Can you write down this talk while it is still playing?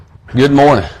Good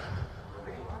morning.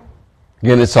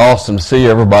 Again, it's awesome to see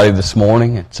everybody this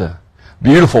morning. It's a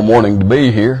beautiful morning to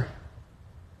be here.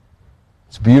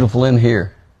 It's beautiful in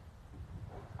here.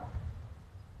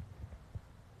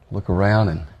 Look around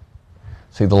and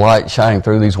see the light shining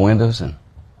through these windows and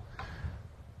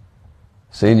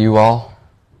seeing you all.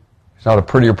 It's not a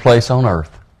prettier place on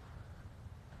earth.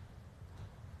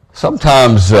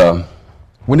 Sometimes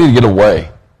we need to get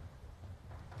away.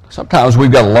 Sometimes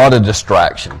we've got a lot of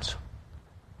distractions.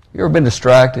 You ever been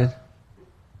distracted?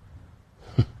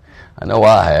 I know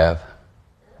I have.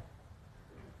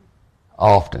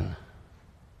 Often.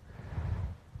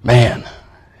 Man,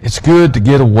 it's good to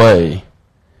get away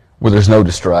where there's no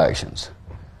distractions.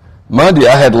 Monday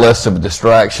I had less of a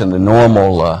distraction than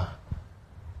normal.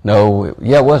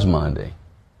 It was Monday.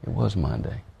 It was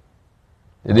Monday.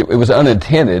 It was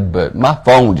unintended, but my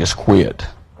phone just quit.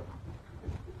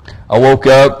 I woke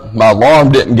up, my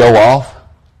alarm didn't go off,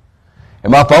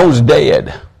 and my phone's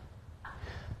dead.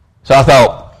 So I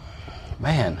thought,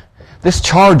 man, this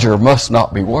charger must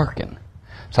not be working.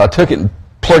 So I took it and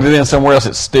plugged it in somewhere else.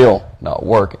 It's still not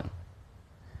working.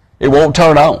 It won't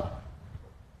turn on.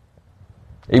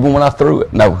 Even when I threw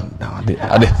it. No, I didn't.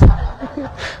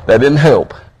 That didn't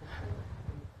help.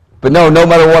 But no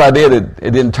matter what I did,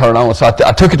 it didn't turn on. So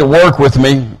I took it to work with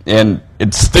me, and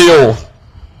it's still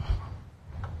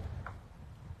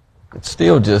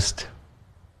just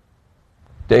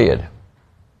dead.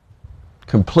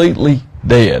 Completely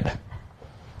dead.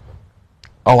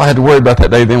 All I had to worry about that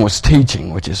day then was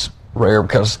teaching, which is rare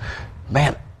because,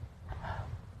 man,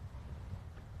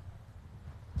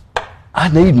 I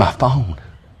need my phone.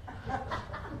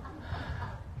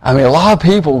 I mean, a lot of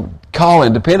people call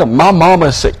and depend on. My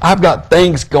mama said, I've got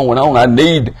things going on. I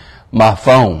need my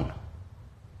phone.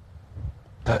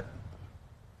 But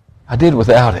I did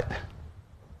without it.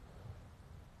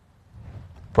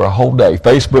 For a whole day.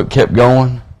 Facebook kept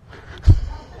going.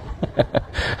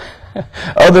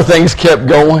 Other things kept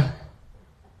going.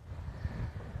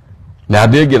 Now, I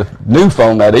did get a new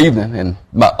phone that evening, and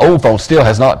my old phone still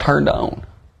has not turned on.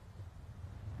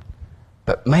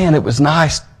 But, man, it was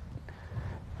nice.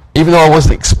 Even though I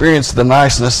wasn't experiencing the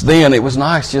niceness then, it was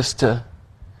nice just to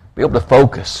be able to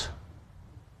focus.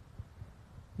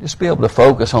 Just be able to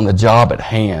focus on the job at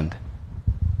hand.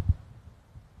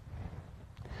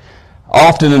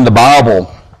 Often in the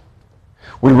Bible,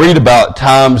 we read about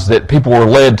times that people were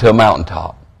led to a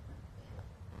mountaintop.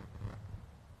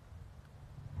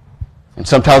 And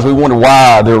sometimes we wonder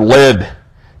why they're led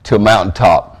to a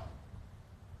mountaintop.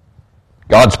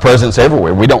 God's presence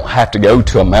everywhere. We don't have to go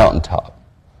to a mountaintop.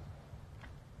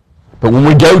 But when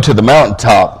we go to the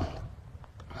mountaintop,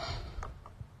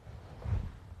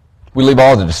 we leave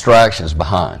all the distractions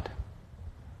behind.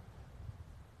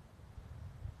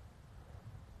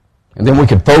 And then we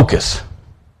can focus.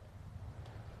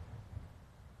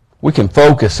 We can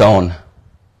focus on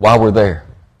why we're there.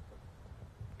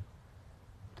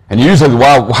 And usually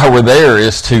why we're there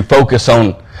is to focus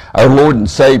on our Lord and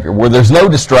Savior, where there's no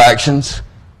distractions.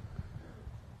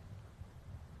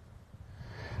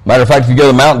 Matter of fact, if you go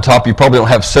to the mountaintop, you probably don't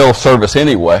have self-service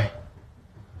anyway.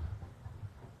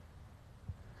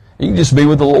 You can just be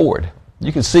with the Lord.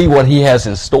 You can see what He has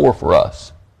in store for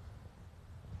us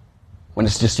when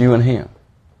it's just you and Him.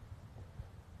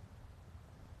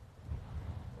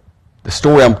 The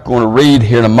story I'm going to read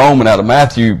here in a moment out of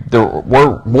Matthew, there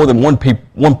were more than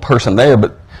one person there,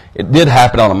 but it did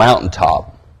happen on a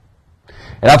mountaintop.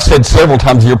 And I've said several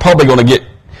times, you're probably going to get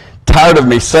tired of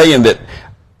me saying that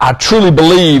I truly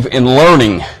believe in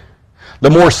learning. The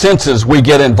more senses we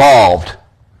get involved,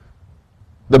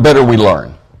 the better we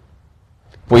learn.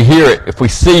 If we hear it, if we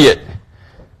see it,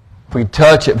 if we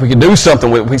touch it, if we can do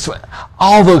something with it,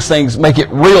 all those things make it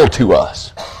real to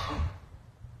us.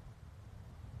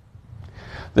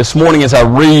 This morning as I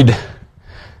read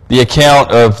the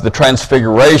account of the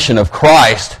transfiguration of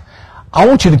Christ, I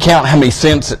want you to count how many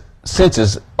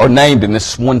senses are named in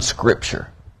this one scripture.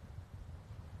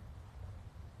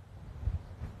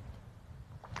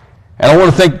 And I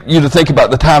want you to think about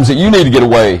the times that you need to get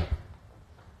away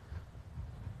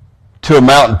to a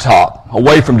mountaintop,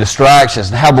 away from distractions,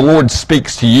 and how the Lord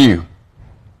speaks to you.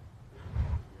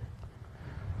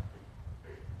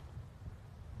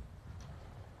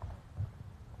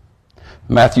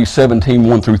 Matthew 17,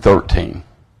 1 through 13.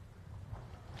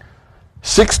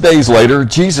 6 days later,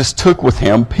 Jesus took with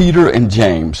him Peter and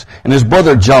James and his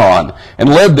brother John and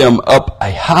led them up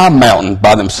a high mountain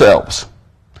by themselves.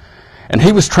 And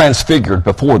he was transfigured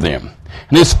before them,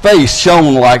 and his face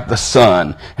shone like the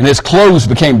sun, and his clothes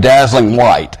became dazzling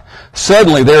white.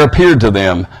 Suddenly there appeared to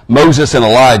them Moses and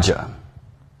Elijah,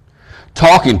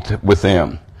 talking with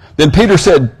them. Then Peter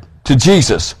said to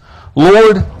Jesus,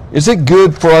 Lord, is it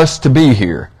good for us to be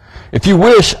here? If you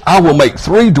wish, I will make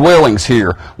 3 dwellings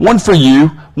here, one for you,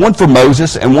 one for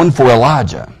Moses, and one for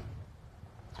Elijah.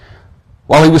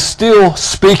 While he was still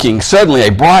speaking, suddenly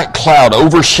a bright cloud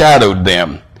overshadowed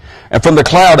them. And from the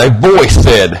cloud a voice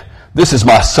said, This is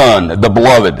my Son, the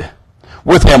beloved.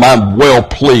 With him I am well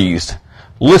pleased.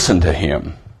 Listen to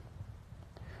him.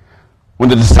 When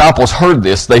the disciples heard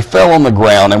this, they fell on the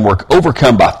ground and were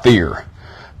overcome by fear.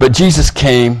 But Jesus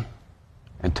came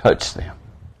and touched them,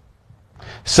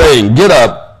 saying, Get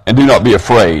up and do not be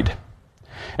afraid.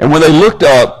 And when they looked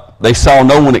up, they saw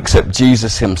no one except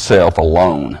Jesus himself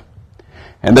alone.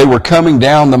 And they were coming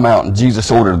down the mountain.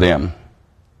 Jesus ordered them,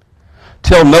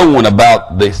 Tell no one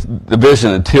about the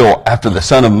vision until after the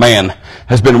Son of Man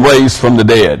has been raised from the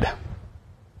dead.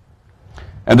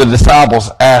 And the disciples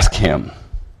asked him,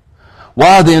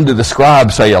 Why then do the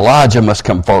scribes say Elijah must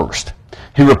come first?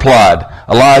 He replied,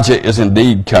 Elijah is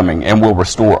indeed coming and will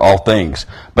restore all things.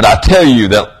 But I tell you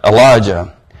that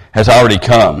Elijah has already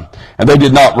come, and they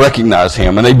did not recognize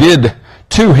him, and they did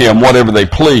to him whatever they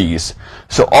pleased.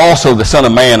 So also the Son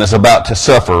of Man is about to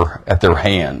suffer at their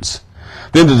hands.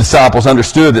 Then the disciples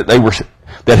understood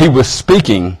that he was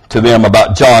speaking to them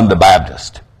about John the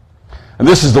Baptist. And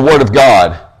this is the word of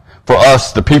God for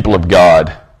us, the people of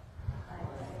God.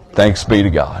 Thanks be to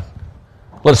God.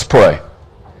 Let us pray.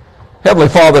 Heavenly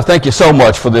Father, thank you so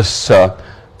much for this,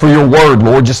 for your word,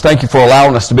 Lord. Just thank you for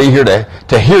allowing us to be here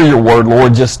to hear your word,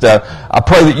 Lord. Just I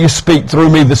pray that you speak through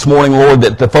me this morning, Lord,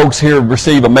 that the folks here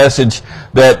receive a message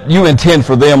that you intend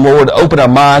for them, Lord. Open our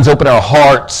minds, open our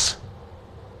hearts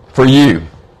for you.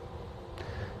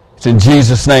 It's in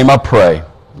Jesus' name I pray.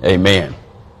 Amen.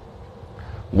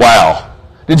 Wow.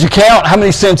 Did you count? How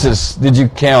many senses did you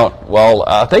count? Well,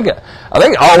 I think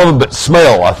all of them but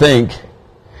smell, I think.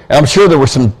 And I'm sure there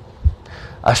was some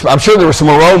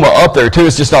aroma up there too.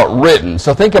 It's just not written.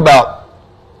 So think about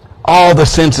all the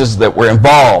senses that were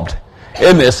involved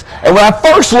in this. And when I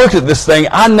first looked at this thing,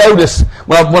 I noticed,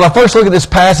 when I first looked at this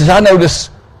passage, I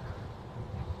noticed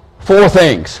 4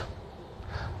 things.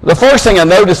 The first thing I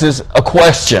noticed is a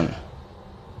question.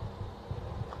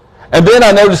 And then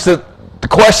I noticed that the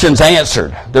question's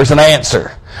answered. There's an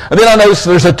answer. And then I noticed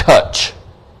there's a touch.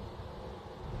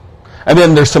 And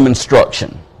then there's some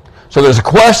instruction. So there's a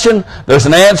question, there's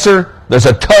an answer, there's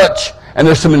a touch, and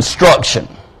there's some instruction.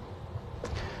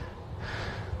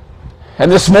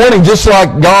 And this morning, just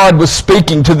like God was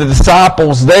speaking to the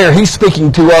disciples there, He's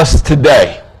speaking to us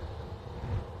today.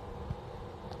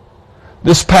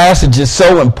 This passage is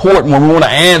so important when we want to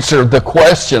answer the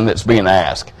question that's being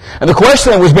asked. And the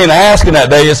question that was being asked in that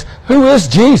day is, who is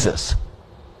Jesus?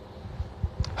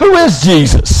 Who is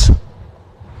Jesus?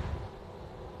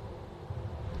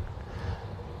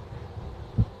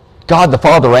 God the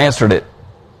Father answered it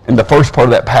in the first part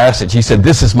of that passage. He said,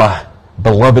 This is my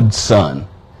beloved Son,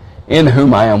 in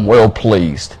whom I am well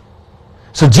pleased.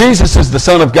 So Jesus is the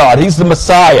Son of God. He's the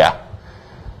Messiah.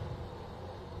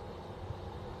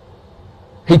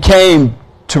 He came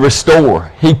to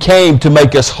restore. He came to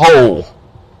make us whole.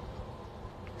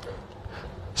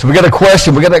 So we got a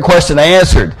question. We got that question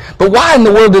answered. But why in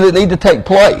the world did it need to take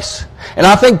place? And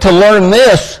I think to learn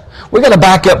this, we've got to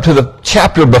back up to the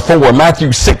chapter before,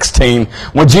 Matthew 16,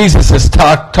 when Jesus is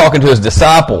talking to his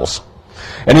disciples.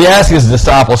 And he asks his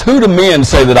disciples, Who do men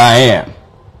say that I am?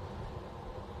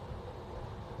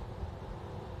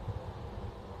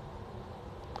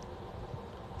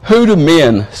 Who do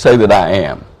men say that I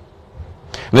am?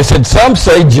 And they said, some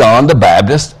say John the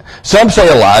Baptist, some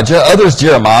say Elijah, others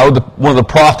Jeremiah, one of the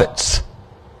prophets.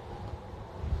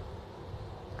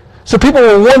 So people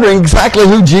were wondering exactly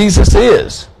who Jesus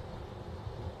is.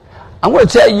 I want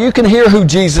to tell you, you can hear who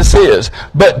Jesus is,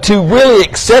 but to really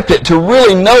accept it, to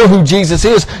really know who Jesus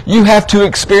is, you have to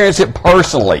experience it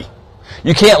personally.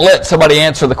 You can't let somebody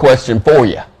answer the question for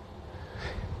you.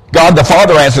 God the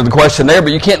Father answered the question there,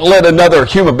 but you can't let another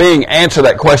human being answer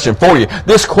that question for you.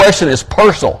 This question is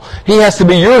personal. He has to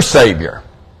be your Savior.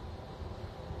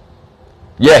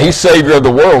 Yeah, He's Savior of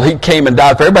the world. He came and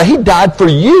died for everybody. He died for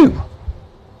you.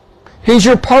 He's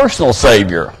your personal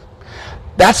Savior.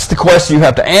 That's the question you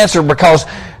have to answer, because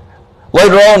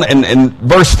later on in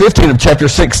verse 15 of chapter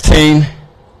 16,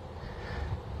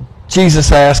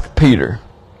 Jesus asked Peter,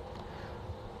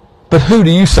 But who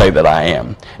do you say that I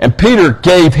am? And Peter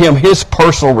gave him his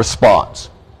personal response.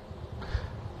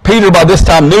 Peter by this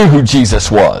time knew who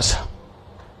Jesus was.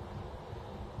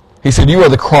 He said, You are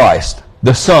the Christ,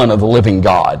 the Son of the living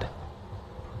God.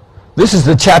 This is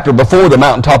the chapter before the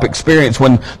mountaintop experience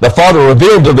when the Father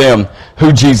revealed to them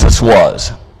who Jesus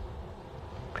was.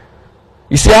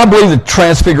 You see, I believe the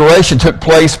transfiguration took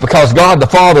place because God the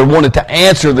Father wanted to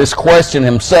answer this question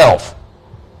himself.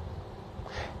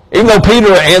 Even though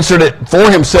Peter answered it for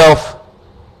himself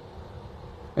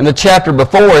in the chapter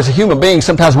before, as a human being,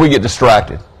 sometimes we get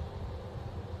distracted.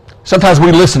 Sometimes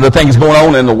we listen to things going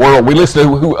on in the world. We listen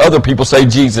to who other people say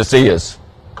Jesus is.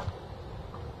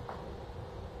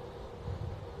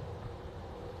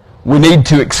 We need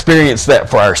to experience that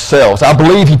for ourselves. I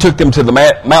believe he took them to the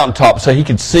mountaintop so they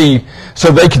could see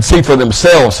for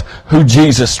themselves who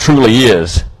Jesus truly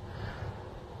is.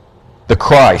 The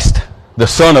Christ, the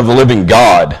Son of the living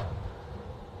God.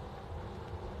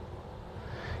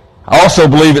 I also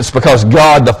believe it's because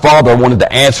God the Father wanted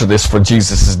to answer this for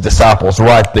Jesus' disciples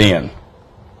right then.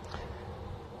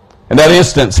 In that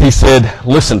instance, he said,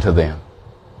 listen to them.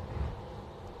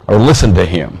 Or listen to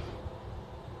him.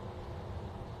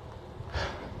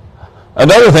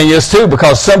 Another thing is, too,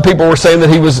 because some people were saying that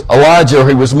he was Elijah or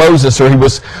he was Moses or he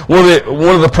was one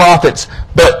of the prophets.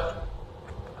 But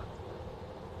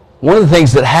one of the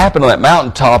things that happened on that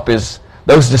mountaintop is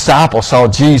those disciples saw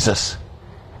Jesus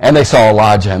and they saw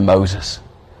Elijah and Moses.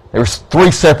 There were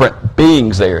three separate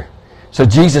beings there. So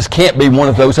Jesus can't be one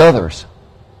of those others.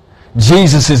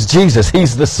 Jesus is Jesus.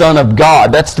 He's the Son of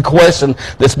God. That's the question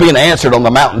that's being answered on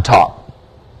the mountaintop.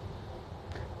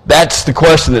 That's the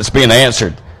question that's being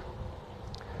answered.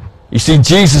 You see,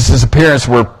 Jesus' appearance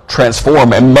were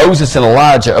transformed, and Moses and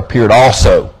Elijah appeared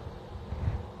also.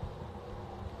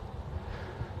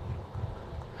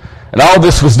 And all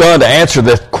this was done to answer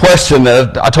the question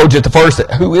that I told you at the first,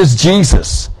 who is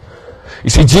Jesus? You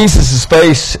see, Jesus'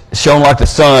 face shone like the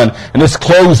sun, and his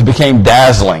clothes became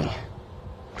dazzling.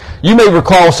 You may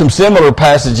recall some similar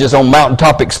passages on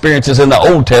mountaintop experiences in the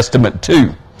Old Testament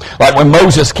too. Like when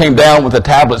Moses came down with the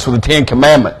tablets with the Ten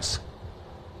Commandments.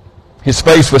 His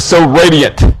face was so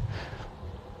radiant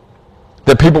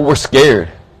that people were scared.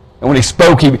 And when he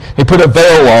spoke, he put a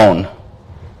veil on.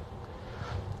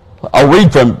 I'll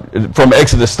read from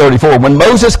Exodus 34. When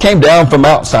Moses came down from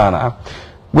Mount Sinai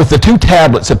with the two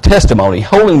tablets of testimony,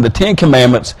 holding the Ten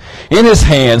Commandments in his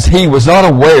hands, he was not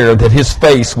aware that his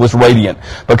face was radiant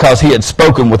because he had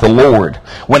spoken with the Lord.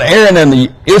 When Aaron and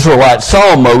the Israelites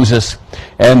saw Moses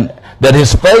and that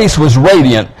his face was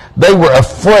radiant, they were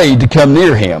afraid to come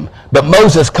near him. But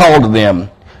Moses called to them.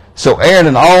 So Aaron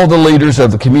and all the leaders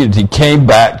of the community came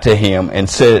back to him and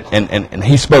said, and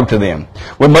he spoke to them.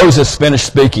 When Moses finished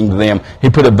speaking to them, he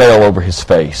put a veil over his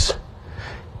face.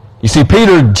 You see,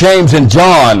 Peter, James, and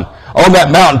John on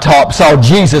that mountaintop saw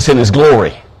Jesus in his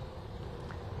glory.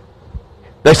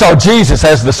 They saw Jesus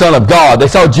as the Son of God. They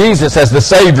saw Jesus as the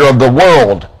Savior of the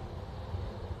world.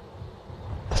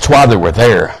 That's why they were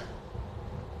there.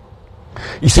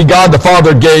 You see, God the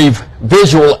Father gave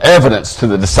visual evidence to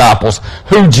the disciples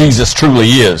who Jesus truly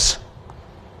is.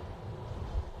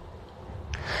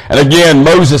 And again,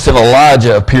 Moses and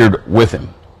Elijah appeared with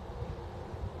him.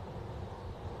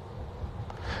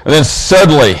 And then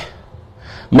suddenly,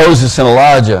 Moses and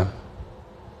Elijah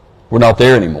were not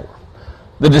there anymore.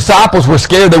 The disciples were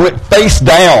scared. They went face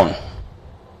down.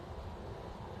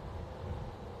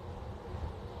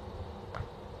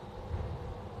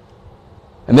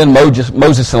 And then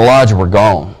Moses and Elijah were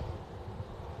gone.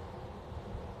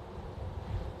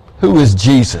 Who is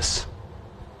Jesus?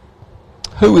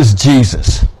 Who is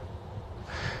Jesus?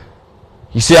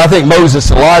 You see, I think Moses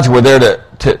and Elijah were there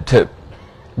to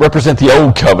represent the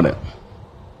old covenant.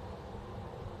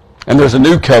 And there's a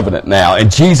new covenant now,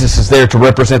 and Jesus is there to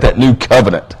represent that new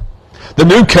covenant. The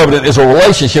new covenant is a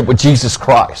relationship with Jesus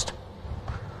Christ.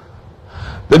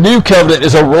 The new covenant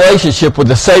is a relationship with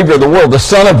the Savior of the world, the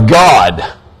Son of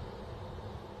God.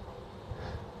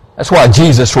 That's why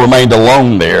Jesus remained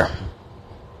alone there.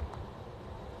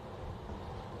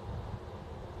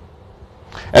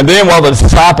 And then while the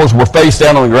disciples were face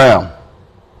down on the ground,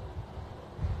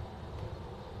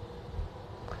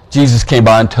 Jesus came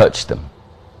by and touched them.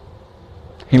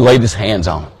 He laid his hands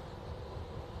on them.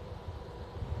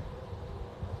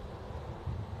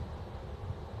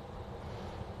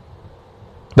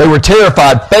 They were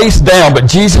terrified, face down, but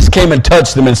Jesus came and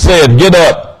touched them and said, "Get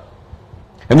up."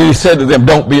 And then he said to them,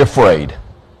 "Don't be afraid."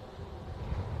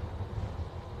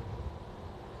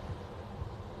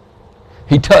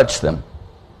 He touched them.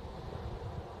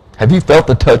 Have you felt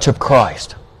the touch of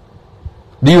Christ?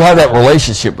 Do you have that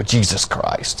relationship with Jesus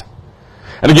Christ?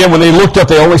 And again, when they looked up,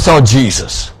 they only saw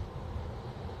Jesus.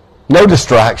 No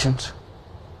distractions.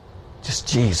 Just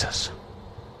Jesus.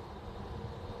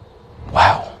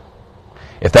 Wow.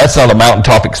 If that's not a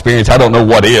mountaintop experience, I don't know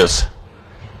what is.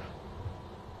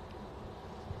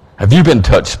 Have you been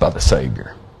touched by the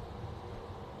Savior?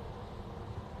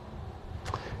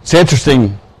 It's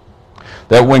interesting.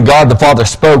 that when God the Father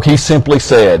spoke, He simply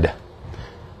said,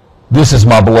 "This is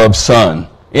my beloved Son,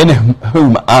 in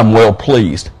whom I'm well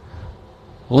pleased."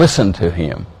 Listen to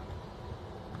Him.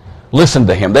 Listen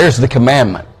to Him. There's the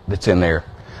commandment that's in there.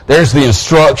 There's the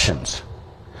instructions.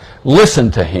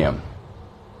 Listen to Him.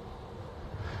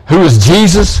 Who is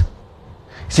Jesus?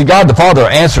 See, God the Father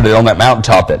answered it on that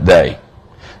mountaintop that day.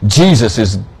 Jesus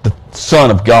is the Son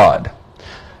of God.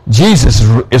 Jesus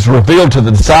is revealed to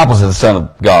the disciples as the Son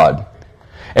of God.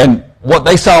 And what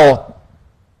they saw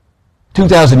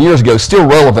 2,000 years ago is still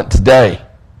relevant today.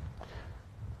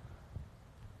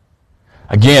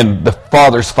 Again, the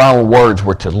Father's final words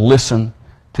were to listen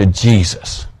to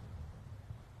Jesus.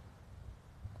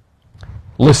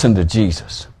 Listen to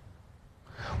Jesus.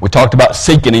 We talked about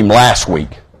seeking Him last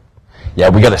week. Yeah,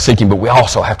 we got to seek Him, but we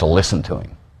also have to listen to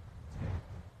Him.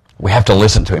 We have to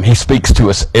listen to Him. He speaks to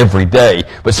us every day,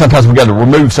 but sometimes we've got to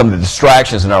remove some of the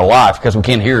distractions in our life because we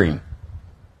can't hear Him.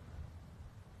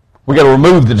 We've got to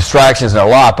remove the distractions in our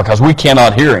life because we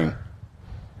cannot hear Him.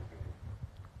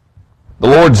 The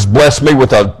Lord's blessed me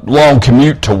with a long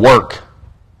commute to work.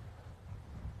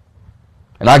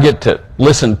 And I get to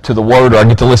listen to the Word, or I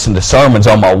get to listen to sermons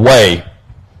on my way.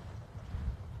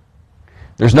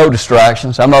 There's no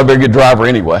distractions. I'm not a very good driver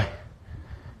anyway,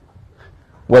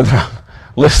 whether I'm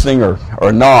listening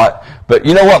or not. But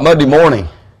you know what? Monday morning,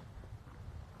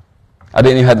 I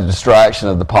didn't even have the distraction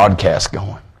of the podcast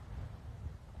going.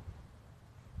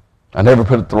 I never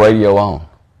put the radio on.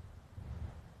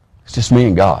 It's just me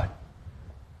and God.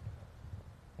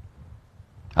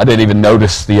 I didn't even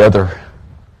notice the other,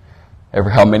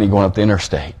 how many going up the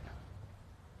interstate.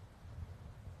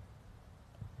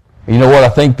 You know what? I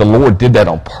think the Lord did that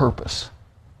on purpose.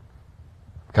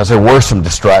 Because there were some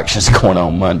distractions going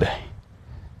on Monday.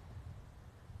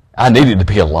 I needed to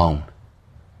be alone.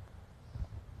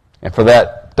 And for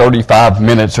that 35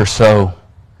 minutes or so,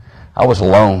 I was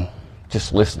alone,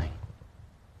 just listening.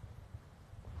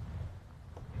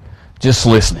 Just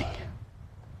listening.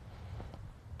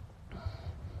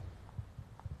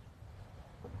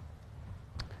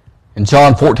 In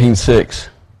John 14:6,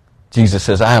 Jesus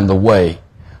says, "I am the way,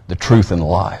 the truth, and the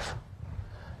life.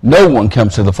 No one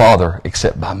comes to the Father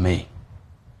except by me."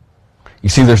 You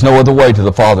see, there's no other way to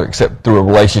the Father except through a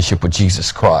relationship with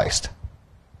Jesus Christ.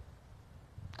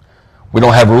 We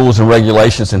don't have rules and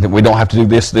regulations, and we don't have to do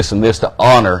this, this, and this to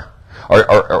honor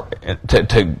or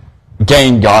to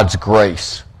gain God's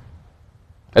grace.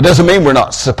 It doesn't mean we're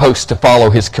not supposed to follow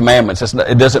His commandments.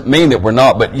 It doesn't mean that we're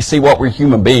not, but you see what? We're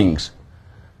human beings.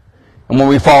 And when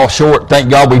we fall short, thank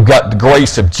God we've got the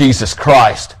grace of Jesus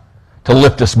Christ to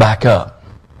lift us back up.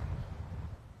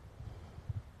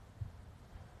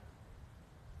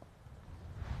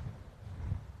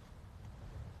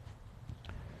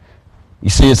 You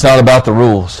see, it's not about the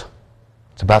rules.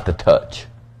 It's about the touch.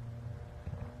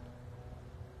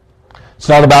 It's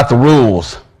not about the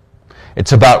rules.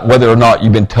 It's about whether or not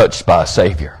you've been touched by a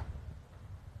Savior.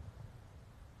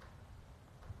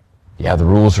 Yeah, the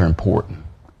rules are important.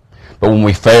 But when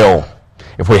we fail,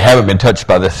 if we haven't been touched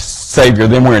by the Savior,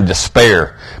 then we're in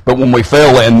despair. But when we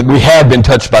fail and we have been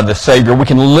touched by the Savior, we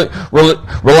can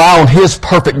rely on His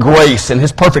perfect grace and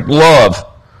His perfect love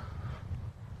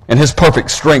and His perfect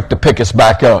strength to pick us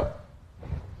back up.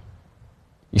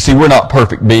 You see, we're not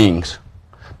perfect beings.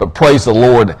 But praise the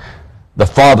Lord, the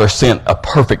Father sent a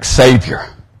perfect Savior.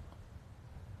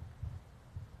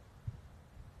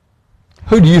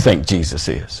 Who do you think Jesus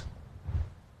is?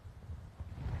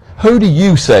 Who do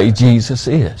you say Jesus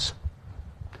is?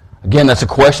 Again, that's a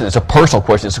question. It's a personal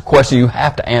question. It's a question you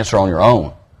have to answer on your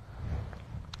own.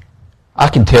 I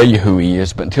can tell you who He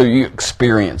is, but until you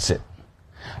experience it,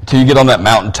 until you get on that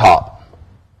mountaintop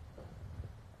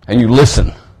and you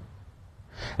listen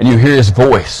and you hear His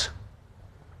voice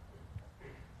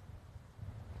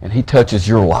and He touches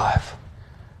your life,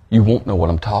 you won't know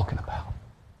what I'm talking about.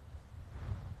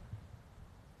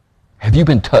 Have you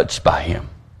been touched by Him?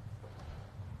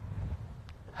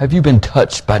 Have you been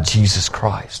touched by Jesus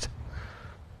Christ?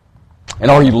 And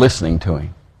are you listening to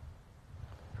Him?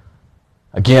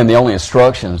 Again, the only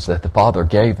instructions that the Father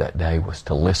gave that day was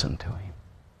to listen to Him.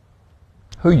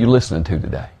 Who are you listening to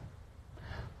today?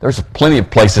 There's plenty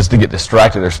of places to get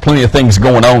distracted. There's plenty of things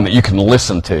going on that you can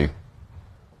listen to.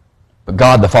 But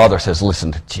God the Father says,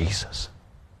 listen to Jesus.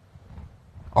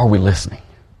 Are we listening?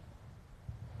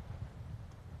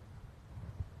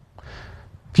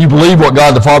 If you believe what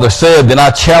God the Father said, then I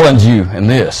challenge you in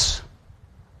this.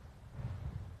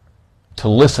 To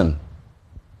listen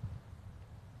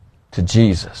to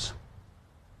Jesus.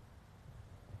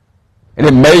 And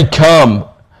it may come,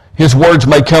 His words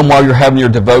may come while you're having your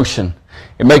devotion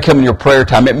It may come in your prayer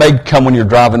time. It may come when you're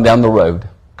driving down the road.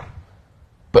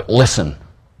 But listen.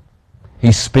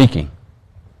 He's speaking.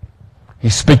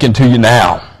 He's speaking to you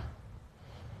now.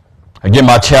 Again,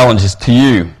 my challenge is to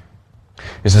you.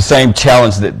 It's the same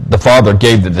challenge that the Father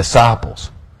gave the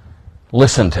disciples.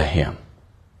 Listen to Him.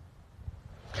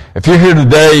 If you're here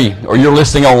today or you're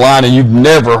listening online and you've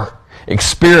never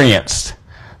experienced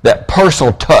that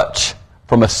personal touch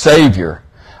from a Savior,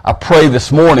 I pray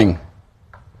this morning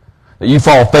that you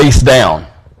fall face down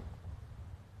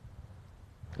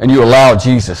and you allow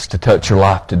Jesus to touch your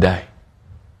life today.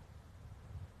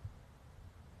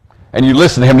 And you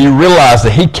listen to Him and you realize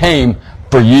that He came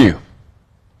for you.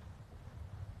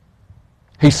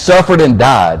 He suffered and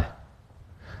died.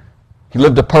 He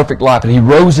lived a perfect life and He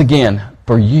rose again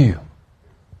for you.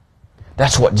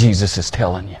 That's what Jesus is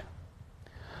telling you.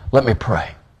 Let me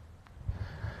pray.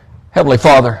 Heavenly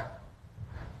Father,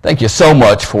 thank you so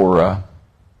much for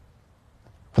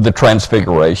the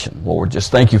transfiguration, Lord. Just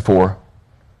thank you for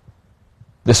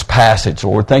this passage,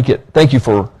 Lord. Thank you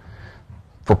for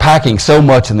packing so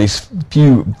much in these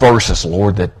few verses,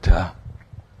 Lord, that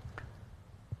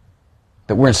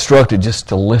we're instructed just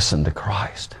to listen to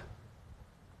Christ.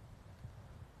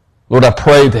 Lord, I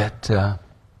pray that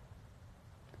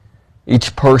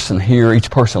each person here, each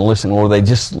person listening, Lord, they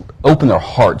just open their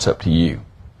hearts up to you.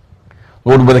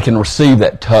 Lord, where they can receive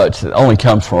that touch that only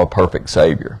comes from a perfect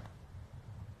Savior.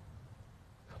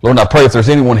 Lord, I pray if there's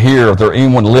anyone here, if there's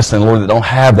anyone listening, Lord, that don't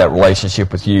have that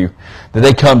relationship with you, that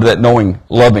they come to that knowing,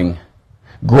 loving,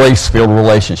 grace-filled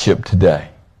relationship today.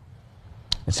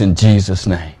 It's in Jesus'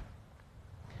 name.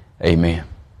 Amen.